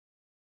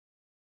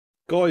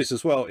Guys,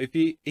 as well,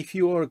 if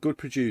you are a good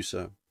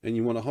producer and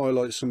you want to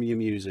highlight some of your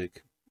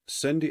music,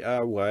 send it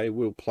our way.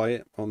 We'll play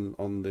it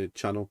on the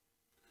channel.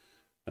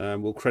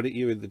 We'll credit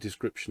you in the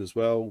description as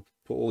well.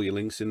 Put all your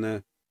links in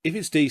there. If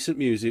it's decent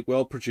music,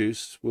 well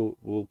produced,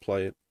 we'll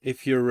play it.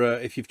 If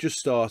you've just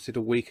started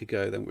a week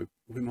ago, then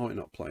we might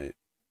not play it.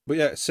 But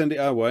yeah, send it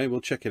our way.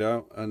 We'll check it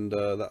out, and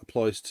that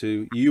applies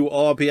to you,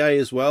 RBA,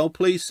 as well.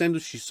 Please send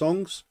us your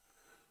songs.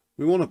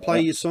 We want to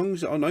play your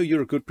songs. I know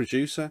you're a good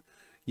producer.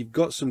 You've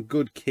got some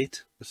good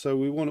kit, so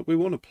we want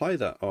to play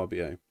that,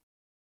 RBA.